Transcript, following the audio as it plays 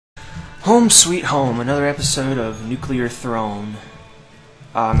Home Sweet Home, another episode of Nuclear Throne.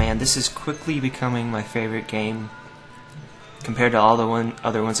 Aw man, this is quickly becoming my favorite game compared to all the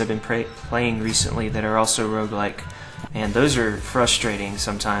other ones I've been playing recently that are also roguelike. And those are frustrating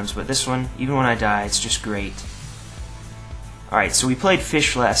sometimes, but this one, even when I die, it's just great. Alright, so we played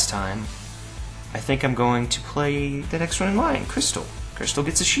Fish last time. I think I'm going to play the next one in line, Crystal. Crystal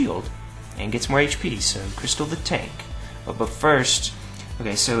gets a shield and gets more HP, so Crystal the tank. But first,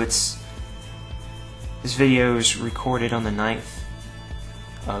 okay, so this video is recorded on the 9th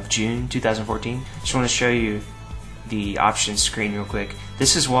of June 2014. Just want to show you the options screen real quick.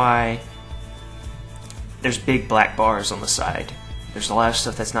 This is why there's big black bars on the side. There's a lot of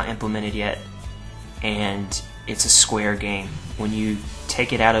stuff that's not implemented yet, and it's a square game. When you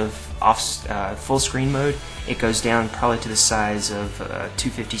take it out of full screen mode, it goes down probably to the size of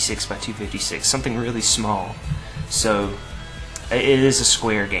 256 by 256, something really small. So it is a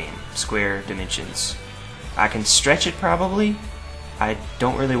square game, square dimensions. I can stretch it probably. I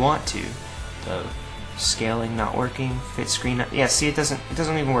don't really want to, though. Scaling not working, fit screen not, yeah, see, it doesn't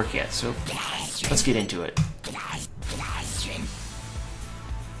even work yet. So let's get into it.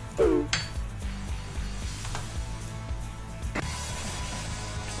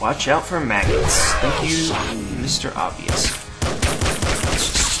 Watch out for maggots. Thank you, Mr. Obvious.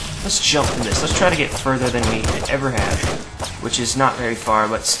 Let's jump in this. Let's try to get further than we ever have, which is not very far,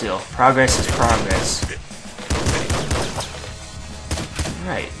 but still, progress is progress.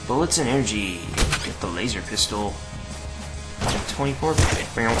 Alright, bullets and energy. Get the laser pistol. 24.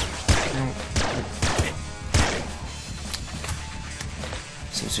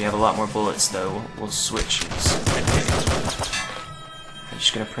 Seems we have a lot more bullets, though. We'll switch. I'm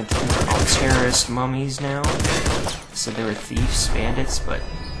just gonna print all terrorist mummies now. Said they were thieves, bandits, but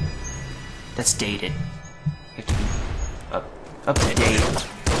that's dated. You have to be up to date.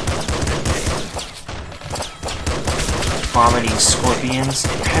 Vomiting scorpions.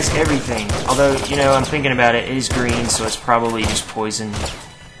 It has everything. Although, you know, I'm thinking about it, it is green, so it's probably just poison.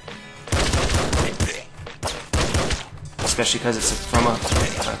 Especially because it's from a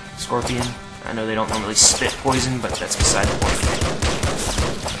scorpion. I know they don't normally spit poison, but that's beside the point.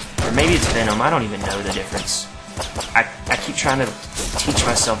 Or maybe it's venom, I don't even know the difference. I keep trying to teach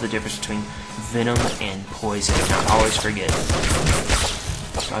myself the difference between venom and poison, and I always forget.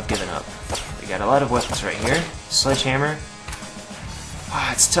 So I've given up. We got a lot of weapons right here. Sledgehammer.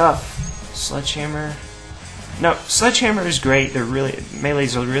 Ah, it's tough. Sledgehammer. No, Sledgehammer is great. They're really,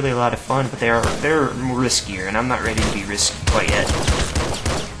 melees are really a lot of fun, but they're riskier, and I'm not ready to be risky quite yet.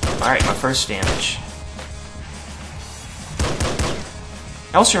 Alright, my first damage.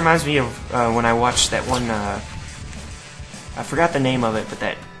 It also reminds me of when I watched that one, I forgot the name of it, but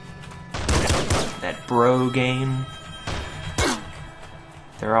that bro game.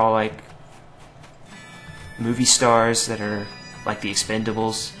 They're all like movie stars that are like the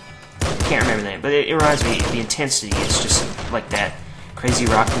Expendables. I can't remember the name, but it reminds me, the intensity is just like that crazy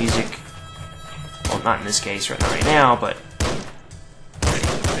rock music. Well, not in this case, not right now, but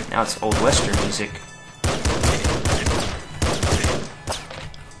now it's old western music.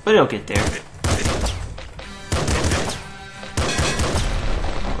 But it'll get there.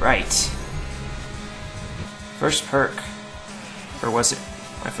 Alright. First perk. Or was it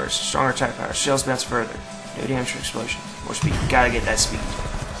my first? Stronger attack power. Shells bounce further. No damage from explosion. More speed. Gotta get that speed.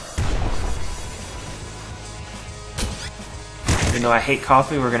 Even though I hate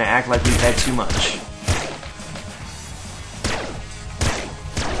coffee, we're gonna act like we've had too much.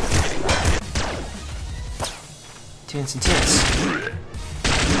 Intense, intense.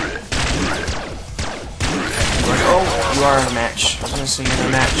 Oh, you are in a match. I was gonna say you're in a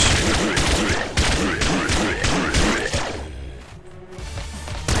match.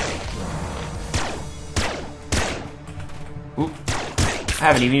 Oop. I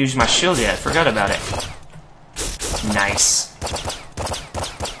haven't even used my shield yet. Forgot about it. Nice.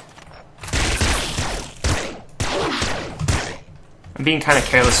 I'm being kind of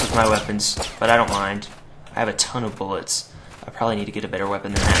careless with my weapons, but I don't mind. I have a ton of bullets. I probably need to get a better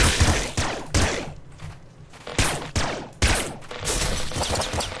weapon than that.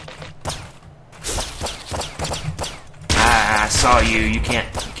 Ah, I saw you. You can't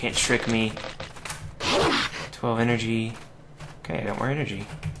trick me. 12 energy. Okay, I got more energy.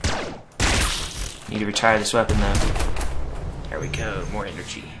 Need to retire this weapon though. There we go, more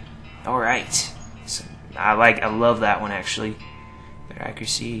energy. Alright. So, I love that one actually. Better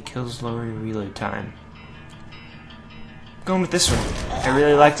accuracy, kills lower reload time. Going with this one. I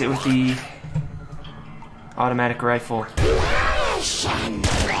really liked it with the automatic rifle.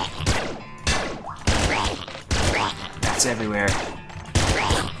 That's everywhere.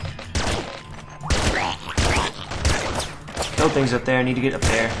 killed things up there. I need to get up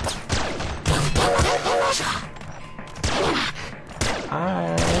there.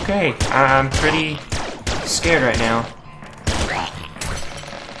 Okay. I'm pretty scared right now.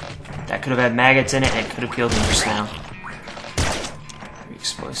 That could have had maggots in it, and it could have killed me just now.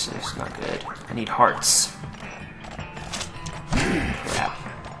 Explosives, not good. I need hearts. Crap.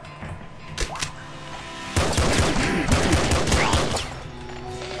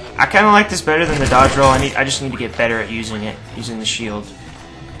 I kind of like this better than the dodge roll. I just need to get better at using it, using the shield.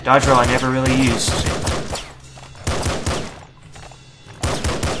 Dodge roll I never really used.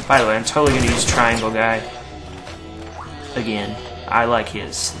 By the way, I'm totally going to use Triangle Guy again. I like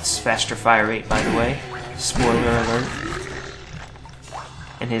his. It's faster fire rate, by the way. Spoiler alert.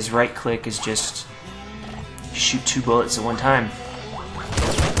 And his right click is just shoot 2 bullets at one time.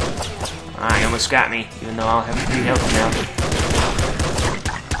 Ah, he almost got me, even though I'll have 3 health now.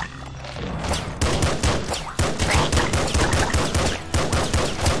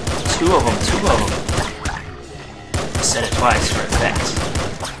 2 of them, 2 of them. I said it twice for effect.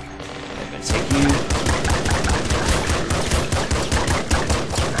 I'm gonna take you.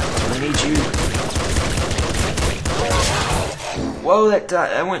 I need you. Whoa,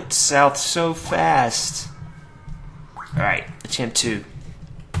 that went south so fast. Alright, attempt 2.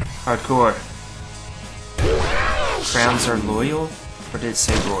 Hardcore. Crowns are loyal? Or did it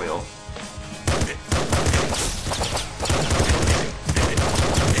say royal?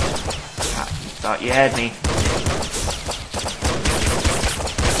 Thought you had me.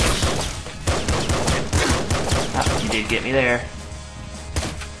 Ah, you did get me there.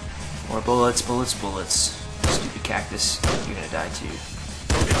 More bullets, bullets, bullets. Stupid cactus. You're gonna die too.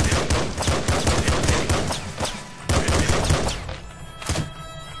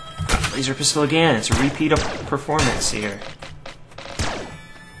 Laser pistol again. It's a repeat of performance here.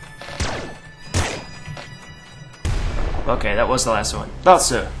 Okay, that was the last one. Thought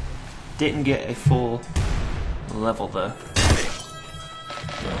so. Didn't get a full level though.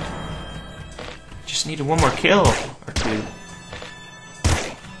 Just needed one more kill or 2.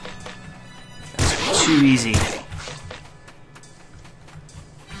 That's too easy.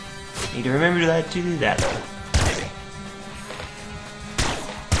 Need to remember to do that though.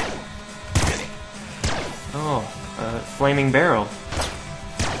 Oh, flaming barrel.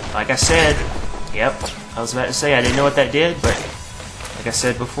 Like I said, yep. I was about to say I didn't know what that did, but like I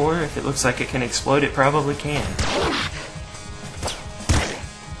said before, if it looks like it can explode, it probably can.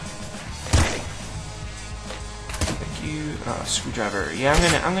 Thank you. Screwdriver. Yeah,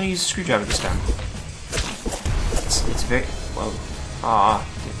 I'm gonna use a screwdriver this time. It's very whoa. Aw,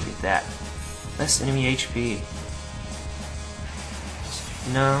 didn't get that. Less enemy HP.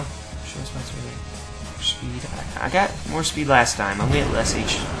 No. Shows my speed. I got more speed last time. I'm gonna get less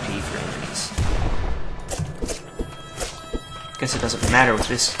HP for enemies. Guess it doesn't matter with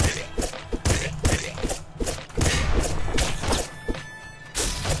this.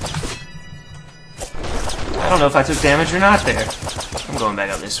 I don't know if I took damage or not there. I'm going back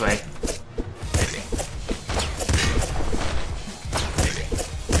up this way.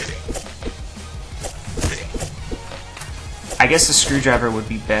 I guess the screwdriver would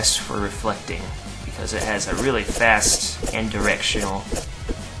be best for reflecting because it has a really fast and directional.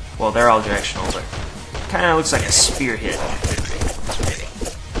 Well, they're all directional, but it kind of looks like a spear hit.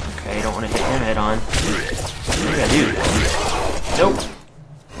 Okay, I don't want to hit him head on. What do I do?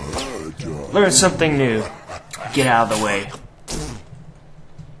 Nope. Learn something new. Get out of the way.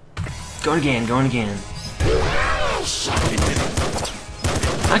 Going again, going again.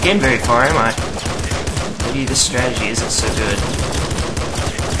 Not getting very far, am I? Maybe this strategy isn't so good.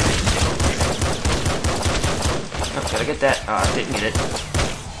 Oh, gotta get that. Oh, I didn't get it.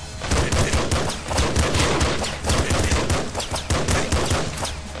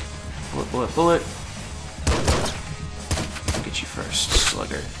 Bullet, bullet, bullet. I'll get you first,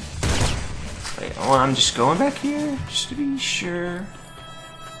 slugger. Wait, oh, I'm just going back here, just to be sure.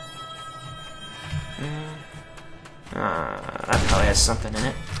 That probably has something in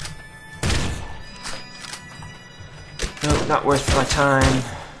it. Nope, not worth my time.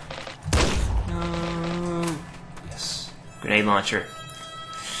 No. Yes. Grenade launcher.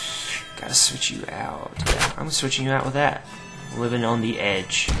 Gotta switch you out. Yeah, I'm switching you out with that. Living on the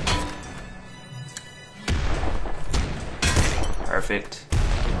edge. Perfect.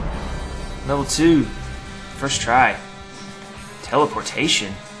 Level 2. First try.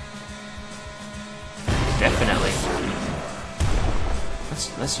 Teleportation. Definitely.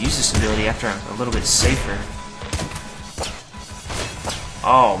 Let's use this ability after I'm a little bit safer.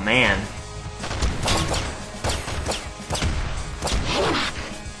 Oh man.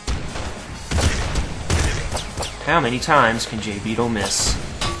 How many times can Jay Beetle miss?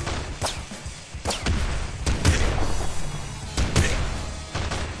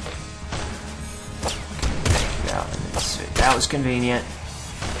 That was convenient.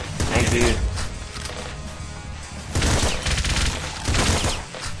 Thank you.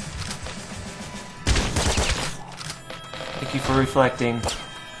 Thank you for reflecting.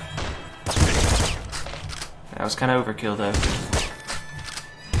 That was kind of overkill, though.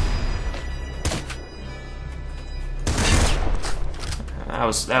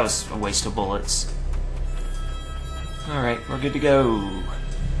 That was a waste of bullets. Alright, we're good to go.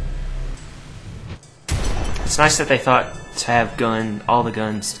 It's nice that they thought to have all the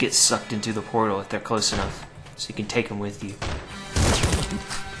guns get sucked into the portal if they're close enough, so you can take them with you.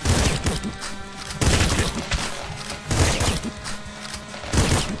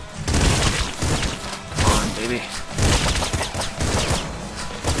 Come on, baby.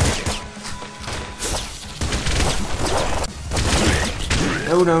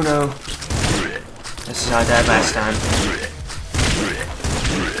 No, no, no. This is how I died last time.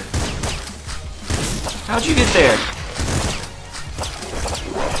 How'd you get there?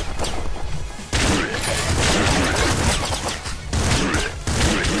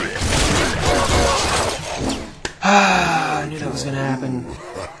 I knew that was gonna happen.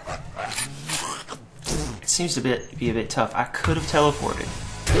 It seems to be a bit tough. I could have teleported.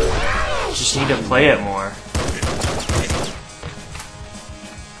 Just need to play it more.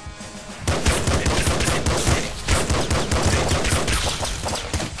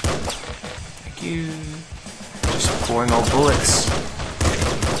 Thank you. Just pouring all bullets.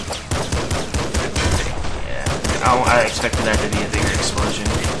 Yeah, I expected that to be a bigger explosion.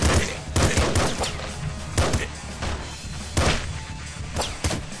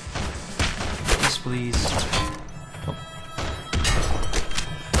 Please. Oh.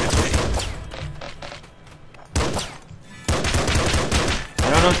 I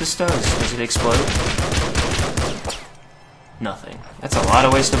don't know what this does. Does it explode? Nothing. That's a lot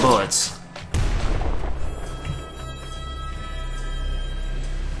of waste of bullets.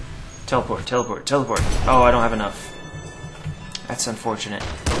 Teleport, teleport, teleport. Oh, I don't have enough. That's unfortunate.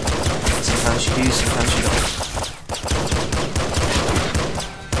 Sometimes you do, sometimes you don't.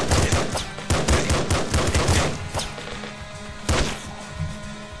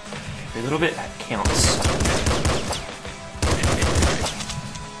 A little bit, that counts.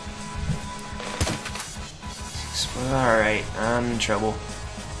 Alright, I'm in trouble.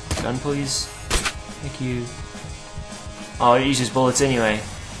 Gun, please. Thank you. Oh, it uses bullets anyway.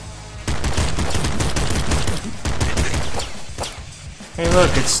 Hey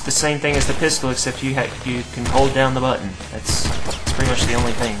look, it's the same thing as the pistol, except you can hold down the button. That's pretty much the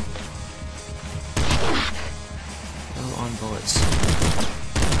only thing. Go on bullets.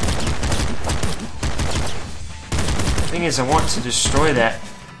 Thing is, I want to destroy that.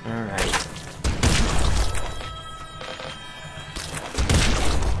 Alright.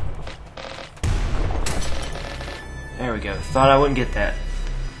 There we go. Thought I wouldn't get that.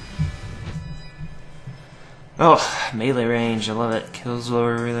 Oh, melee range. I love it. Kills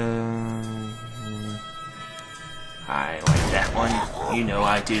lower. I like that one. You know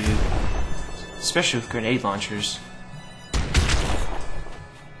I do. Especially with grenade launchers.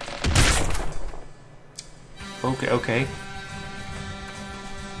 Okay, okay.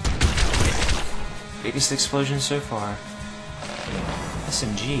 Biggest explosion so far.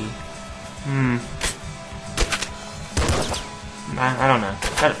 SMG? I don't know.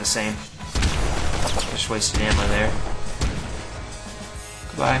 Got it the same. Just wasted ammo there.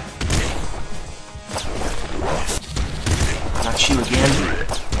 Goodbye. Not you again.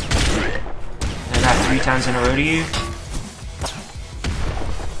 I got 3 times in a row to you.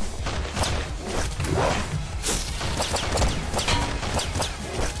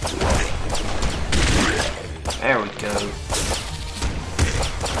 There we go.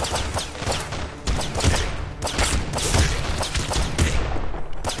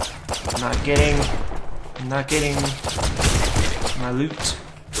 I'm not getting my loot.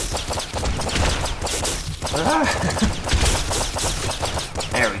 Ah.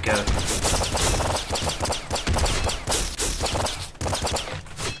 There we go.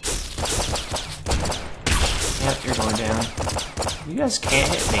 Yep, you're going down. You guys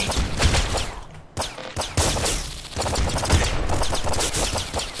can't hit me.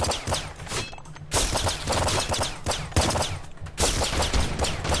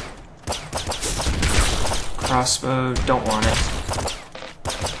 Crossbow, don't want it.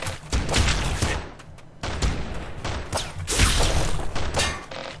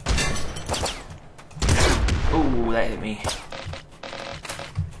 Ooh, that hit me.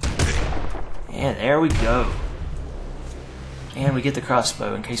 And there we go. And we get the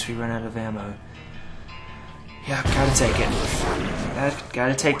crossbow in case we run out of ammo. Yeah, gotta take it.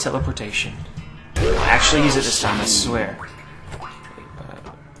 Gotta take teleportation. I'll actually use it this time, I swear.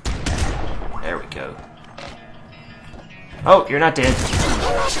 There we go. Oh, you're not dead.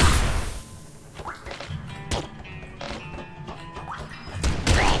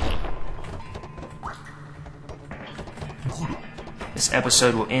 This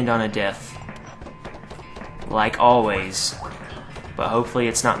episode will end on a death. Like always. But hopefully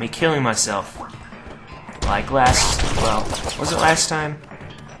it's not me killing myself. Like well, was it last time?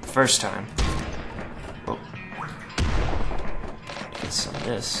 First time. Oh. Get some of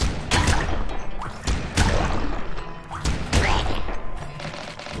this.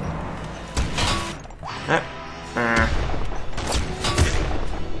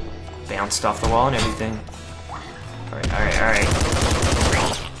 Bounced off the wall and everything. Alright, alright, alright.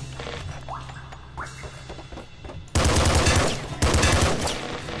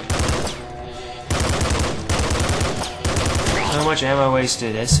 So much ammo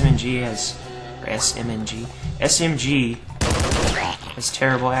wasted. SMG has... Or SMG? SMG has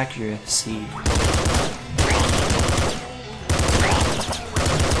terrible accuracy.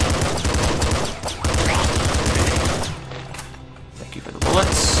 Thank you for the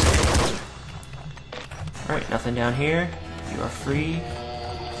bullets. Alright, nothing down here. You are free.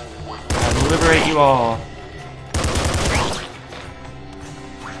 I will liberate you all.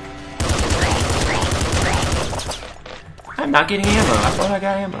 I'm not getting ammo. I thought I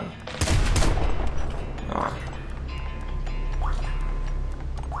got ammo. Oh.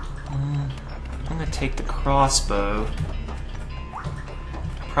 I'm gonna take the crossbow.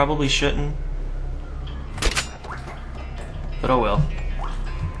 Probably shouldn't. But oh well.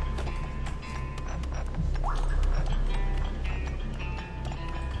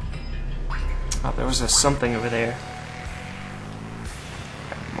 Oh, there was a something over there.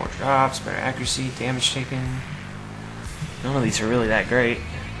 More drops, better accuracy, damage taken. None of these are really that great.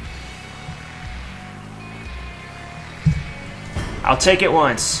 I'll take it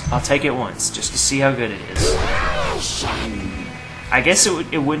once. I'll take it once, just to see how good it is. I guess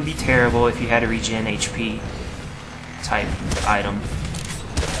it wouldn't be terrible if you had a regen HP type item.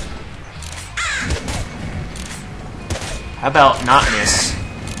 How about not miss?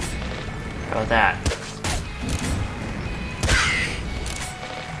 How about that?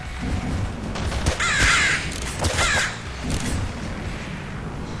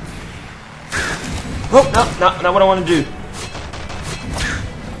 Oh, no, not what I want to do.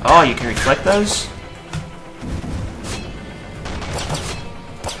 Oh, you can reflect those?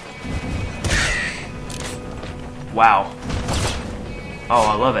 Wow. Oh,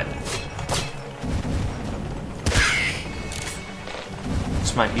 I love it.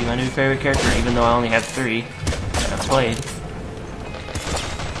 This might be my new favorite character, even though I only have 3 that I've played.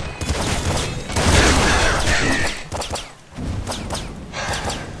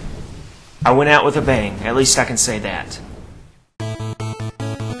 I went out with a bang, at least I can say that.